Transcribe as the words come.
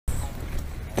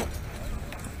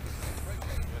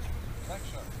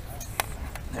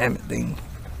Damn it, Dean.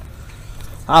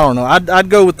 I don't know. I'd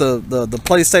go with the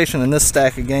PlayStation and this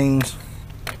stack of games.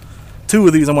 2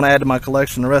 of these I'm going to add to my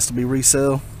collection. The rest will be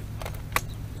resale.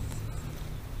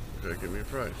 Okay, give me a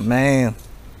price. Man.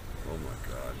 Oh my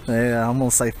God. Yeah, I'm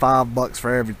going to say $5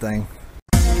 for everything.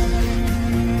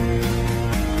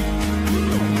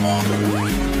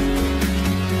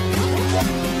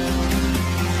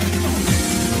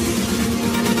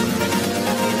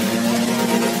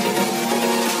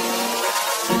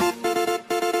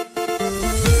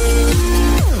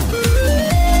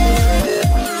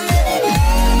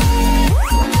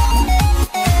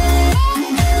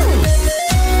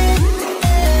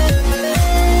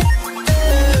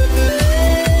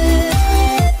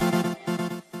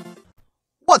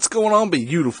 What's going on,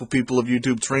 beautiful people of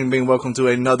YouTube? It's Renebean. Welcome to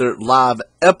another live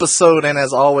episode, and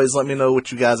as always, let me know what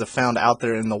you guys have found out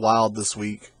there in the wild this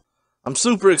week. I'm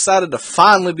super excited to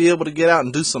finally be able to get out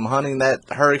and do some hunting. That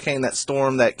hurricane, that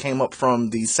storm that came up from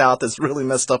the south has really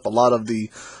messed up a lot of the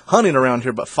hunting around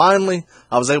here, but finally,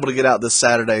 I was able to get out this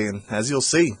Saturday, and as you'll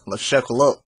see, let's shekel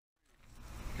up.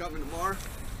 Coming tomorrow?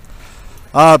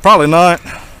 Probably not.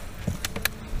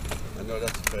 I know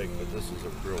that's fake, but this is a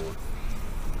real one.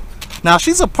 Now,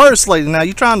 she's a purse lady. Now,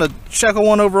 you trying to shekel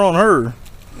one over on her?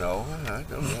 No, I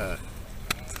know that.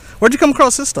 Where'd you come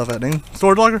across this stuff at, Dean?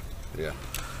 Storage locker? Yeah.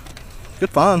 Good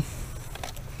find.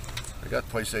 I got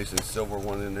PlayStation silver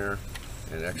one in there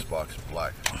and Xbox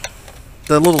black.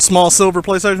 The little small silver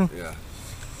PlayStation? Yeah.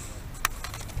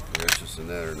 It's just in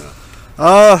there or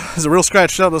not? Is it real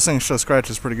scratched up? This thing show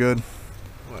scratches pretty good.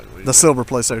 What The silver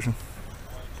PlayStation.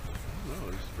 No,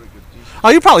 it's pretty good. Oh,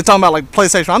 you're probably talking about like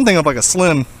PlayStation. I'm thinking of like a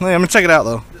slim. Yeah, I'm gonna check it out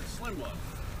though. The slim one.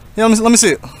 Yeah, let me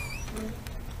see it.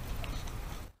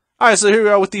 Alright, so here we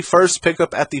are with the first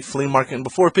pickup at the flea market. And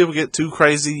before people get too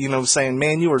crazy, you know, saying,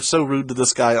 man, you are so rude to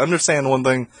this guy, understand one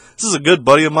thing. This is a good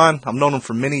buddy of mine. I've known him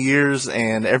for many years,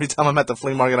 and every time I'm at the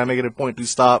flea market, I make it a point to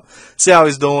stop, see how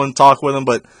he's doing, talk with him.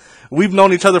 But we've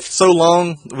known each other for so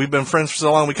long. We've been friends for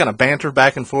so long. We kind of banter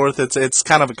back and forth. It's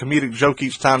kind of a comedic joke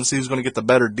each time to see who's going to get the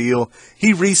better deal.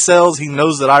 He resells. He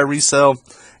knows that I resell.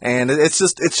 And it's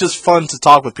just fun to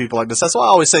talk with people like this. That's why I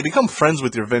always say, become friends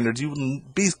with your vendors. You will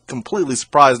be completely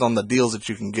surprised on the deals that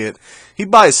you can get. He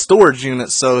buys storage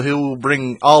units, so he'll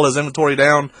bring all his inventory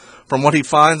down from what he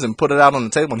finds and put it out on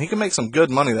the table, and he can make some good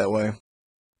money that way.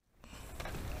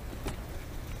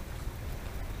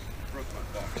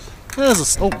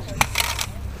 There's a, oh,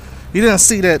 you didn't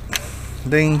see that,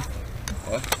 Dean?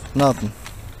 What? Nothing.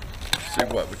 See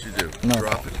what? What you do? Nothing.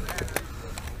 Drop it.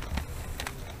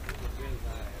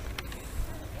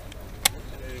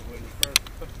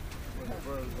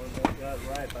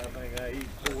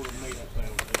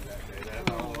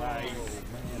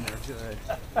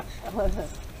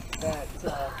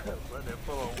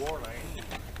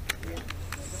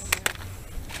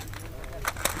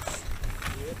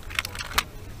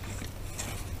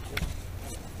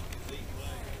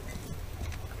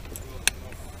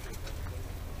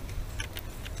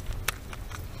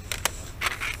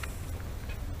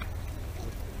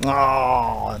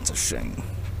 Oh, that's a shame.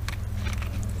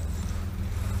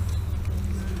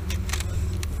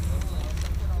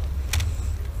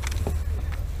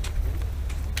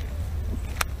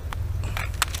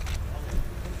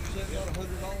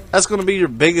 That's going to be your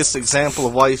biggest example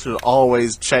of why you should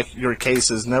always check your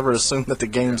cases. Never assume that the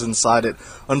game's inside it.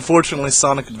 Unfortunately,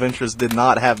 Sonic Adventures did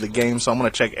not have the game, so I'm going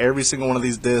to check every single one of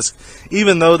these discs.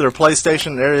 Even though they're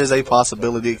PlayStation, there is a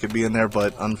possibility it could be in there,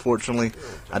 but unfortunately,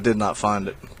 I did not find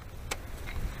it.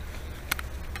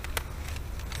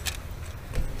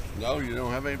 No, you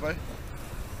don't have anybody?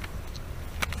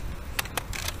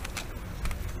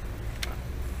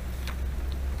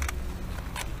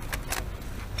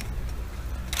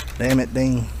 Damn it,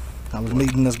 Dean. I was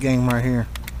needing this game right here.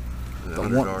 The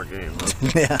 $100 game,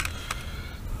 huh? Yeah.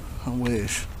 I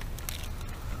wish.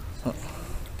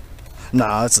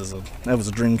 Nah, that was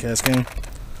a Dreamcast game.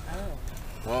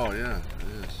 Oh, yeah,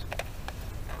 it is.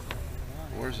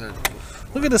 Where's that?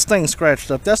 Look at this thing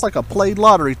scratched up. That's like a played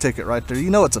lottery ticket right there.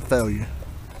 You know it's a failure.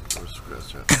 Where's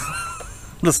scratch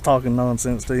that? Just talking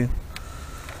nonsense to you.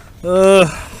 I'm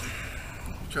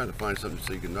trying to find something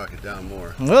so you can knock it down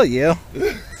more. Well, yeah.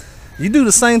 You do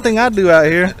the same thing I do out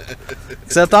here,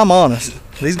 except I'm honest.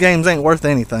 These games ain't worth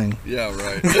anything. Yeah,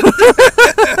 right.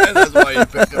 That's why you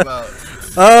picked them out.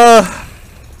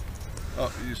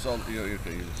 Oh, you saw you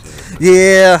just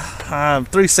yeah.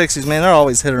 360s, man, they're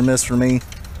always hit or miss for me.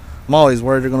 I'm always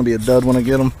worried they're going to be a dud when I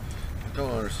get them. I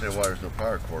don't understand why there's no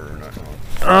power cord or nothing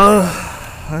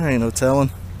on. There ain't no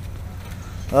telling.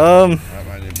 Maybe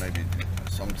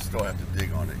some still have to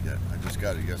dig on it yet. I just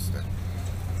got it yesterday.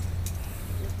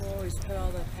 We'll always put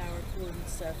all the power tools and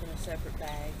stuff in a separate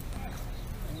bag,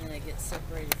 and then it gets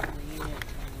separated from the unit.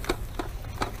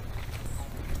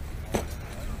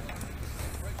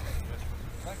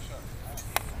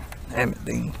 Damn it,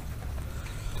 Dean.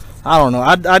 I don't know.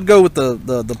 I'd go with the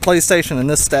PlayStation and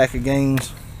this stack of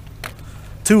games.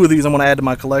 2 of these I'm going to add to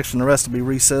my collection. The rest will be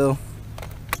resale.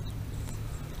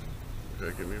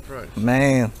 Okay, give me a price.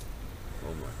 Man.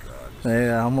 Oh my God.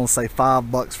 Yeah, I'm going to say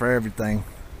 $5 for everything.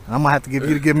 I'm going to have to give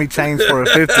you to give me change for a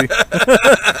 50.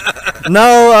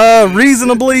 No,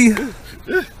 reasonably.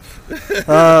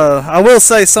 I will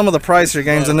say some of the pricier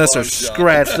games in this are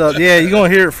scratched up. Yeah, you're going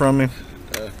to hear it from me.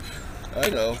 I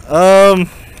know.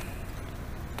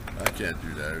 I can't do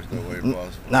that. There's no way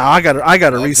possible. No, I got a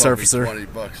resurfacer. $20.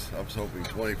 I was hoping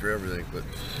 20 for everything, but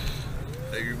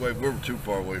we're too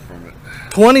far away from it.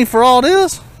 20 for all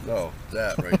this? No,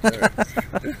 that right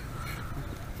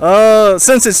there.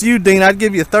 Since it's you, Dean, I'd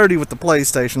give you 30 with the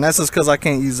PlayStation. That's just because I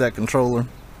can't use that controller.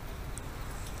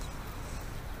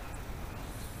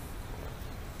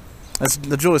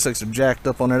 The joysticks are jacked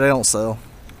up on there. They don't sell.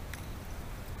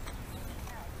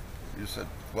 You said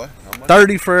what? How much?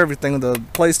 30 for everything with the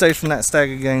PlayStation, that stack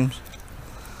of games.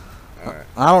 All right.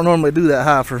 I don't normally do that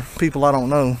high for people I don't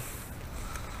know.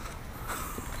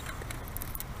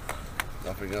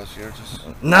 Nothing else you're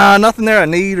interested? Nah, nothing there I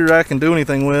need or I can do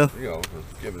anything with. You know,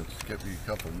 give you a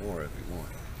couple more if you want.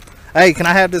 Hey, can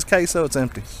I have this case so it's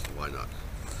empty? Why not?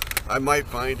 I might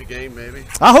find a game maybe.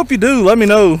 I hope you do. Let me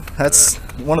know. That's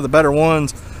one of the better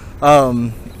ones.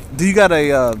 Do you got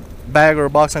a bag or a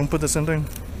box I can put this into?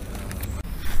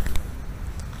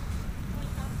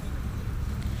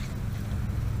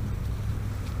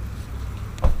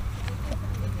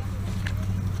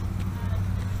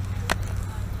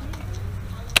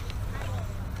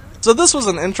 So this was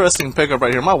an interesting pickup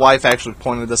right here. My wife actually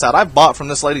pointed this out. I've bought from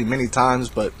this lady many times,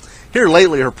 but here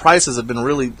lately her prices have been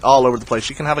really all over the place.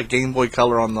 She can have a Game Boy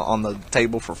Color on the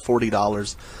table for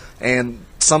 $40, and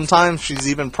sometimes she's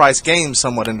even priced games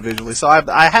somewhat individually. So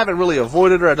I haven't really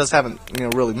avoided her. I just haven't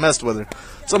really messed with her.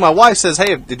 So my wife says,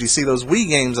 "Hey, did you see those Wii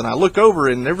games?" And I look over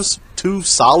and there was 2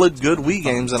 solid good Wii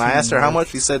games, and I asked her how much.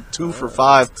 She said 2 for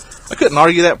 $5. I couldn't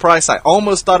argue that price. I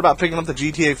almost thought about picking up the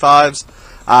GTA 5s.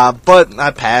 But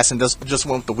I passed and just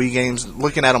went with the Wii games.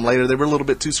 Looking at them later, they were a little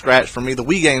bit too scratched for me. The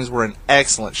Wii games were in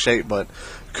excellent shape, but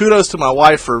kudos to my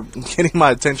wife for getting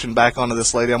my attention back onto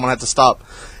this lady. I'm going to have to stop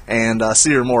and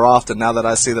see her more often now that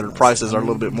I see that her prices are a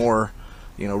little bit more,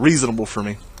 reasonable for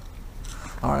me.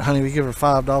 All right, honey, we give her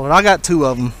 $5. I got 2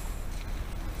 of them.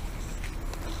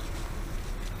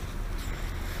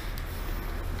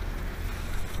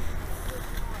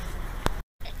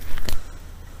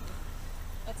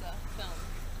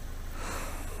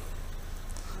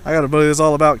 I got a buddy that's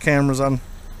all about cameras.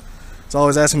 It's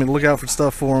always asking me to look out for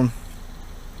stuff for him.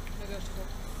 Negotiable.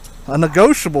 A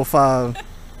negotiable 5. Oh,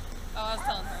 I was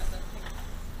telling her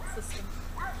the system.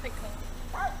 Pink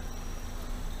color.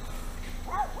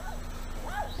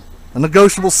 A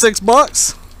negotiable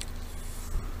 $6.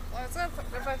 Well,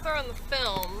 if I throw in the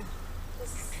film,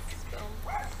 this film.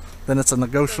 Then it's a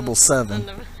negotiable 7.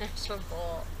 The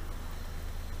negotiable.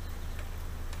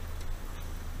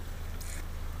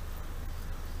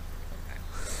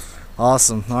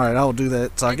 Awesome. All right, I'll do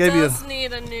that. So I gave you It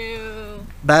need a new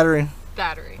battery.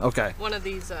 battery. Okay. One of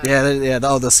these. Yeah.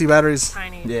 Oh, the C batteries.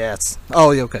 Tiny. Yeah.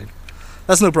 Oh, yeah. Okay.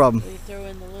 That's no problem. We throw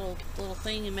in the little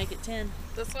thing and make it 10.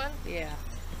 This one? Yeah.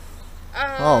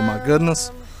 Oh my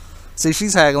goodness. See,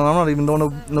 she's haggling. I'm not even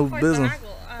doing no quite business. the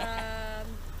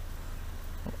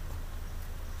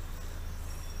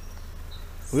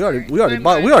haggle. We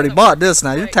already bought this.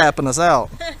 Now you're tapping us out.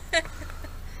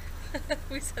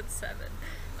 We said 7.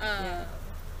 Yeah.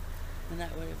 And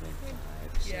that would have been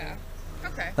 5. So. Yeah.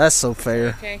 Okay. That's so fair.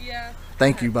 Okay. Yeah.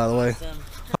 Thank you, by the way. Awesome.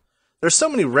 There's so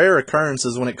many rare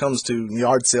occurrences when it comes to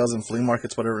yard sales and flea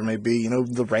markets, whatever it may be.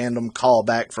 The random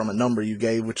callback from a number you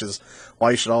gave, which is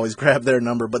why you should always grab their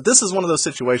number. But this is one of those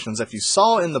situations. If you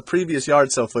saw in the previous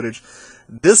yard sale footage,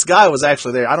 this guy was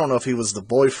actually there. I don't know if he was the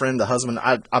boyfriend, the husband.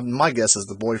 My guess is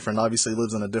the boyfriend. Obviously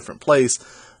lives in a different place.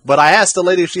 But I asked the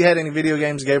lady if she had any video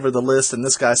games, gave her the list, and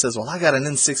this guy says, "Well, I got an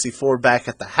N64 back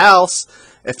at the house.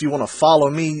 If you want to follow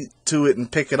me to it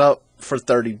and pick it up for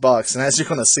 $30. And as you're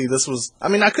going to see,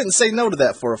 I couldn't say no to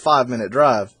that for a 5-minute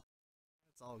drive.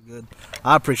 It's all good.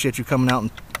 I appreciate you coming out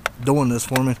and doing this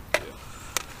for me.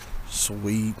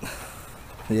 Sweet.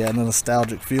 Yeah, the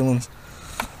nostalgic feelings.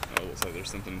 Oh, looks like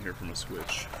there's something in here from a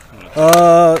Switch.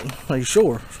 Are you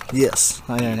sure? Yes.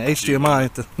 I am.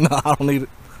 HDMI. No, I don't need it.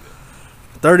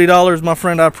 $30, my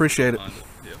friend. I appreciate it.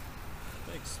 Yeah.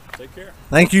 Thanks. Take care.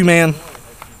 Thank you, man.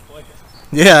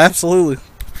 Yeah, absolutely.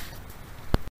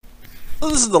 So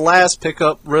this is the last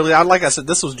pickup, really. Like I said,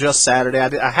 this was just Saturday.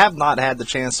 I have not had the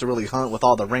chance to really hunt with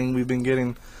all the rain we've been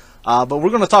getting. But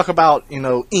we're going to talk about,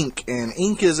 ink. And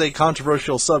ink is a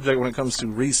controversial subject when it comes to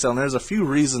resale. And there's a few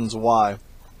reasons why.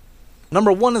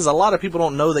 Number one is a lot of people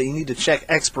don't know that you need to check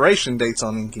expiration dates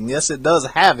on ink. And yes, it does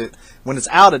have it. When it's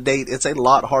out of date, it's a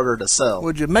lot harder to sell.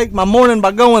 Would you make my morning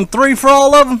by going 3 for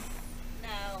all of them?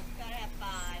 No, gotta have 5.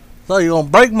 So you're going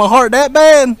to break my heart that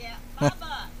bad? Yeah,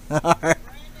 $5. All right.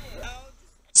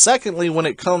 Secondly, when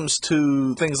it comes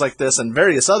to things like this and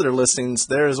various other listings,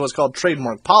 there is what's called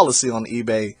trademark policy on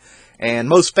eBay. And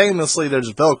most famously,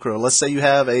 there's Velcro. Let's say you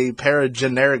have a pair of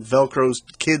generic Velcro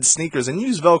kids sneakers and you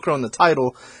use Velcro in the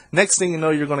title. Next thing you know,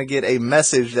 you're going to get a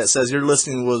message that says your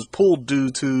listing was pulled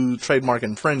due to trademark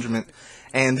infringement.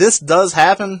 And this does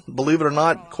happen, believe it or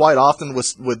not, quite often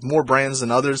with more brands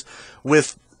than others.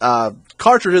 With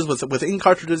cartridges, with ink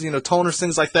cartridges, toners,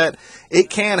 things like that, it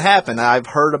can happen. I've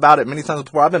heard about it many times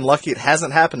before. I've been lucky it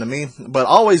hasn't happened to me, but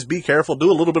always be careful.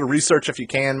 Do a little bit of research if you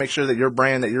can. Make sure that your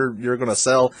brand that you're going to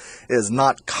sell is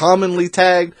not commonly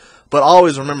tagged, but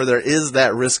always remember there is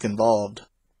that risk involved.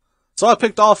 So I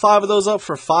picked all 5 of those up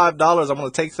for $5. I'm going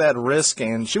to take that risk,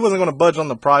 and she wasn't going to budge on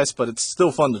the price, but it's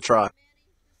still fun to try.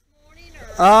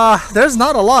 There's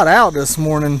not a lot out this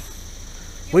morning.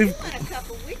 We went a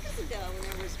couple weeks ago and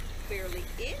there was barely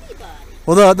anybody.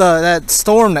 Well, that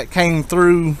storm that came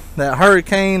through, that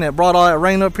hurricane that brought all that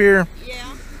rain up here,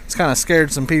 Yeah. it's kind of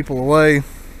scared some people away.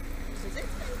 Because it's been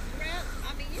around,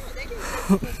 they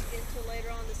didn't get until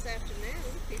later on this afternoon.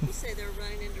 People say they're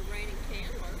running into rain in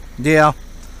Candler. Yeah.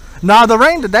 No, the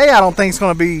rain today I don't think it's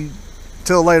going to be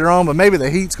till later on, but maybe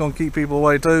the heat's going to keep people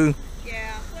away too.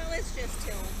 Yeah, well, it's just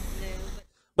till noon.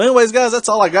 But anyways, guys, that's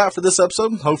all I got for this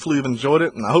episode. Hopefully you've enjoyed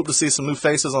it, and I hope to see some new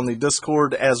faces on the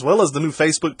Discord as well as the new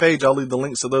Facebook page. I'll leave the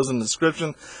links to those in the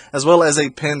description, as well as a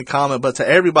pinned comment. But to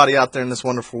everybody out there in this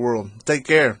wonderful world, take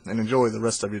care and enjoy the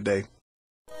rest of your day.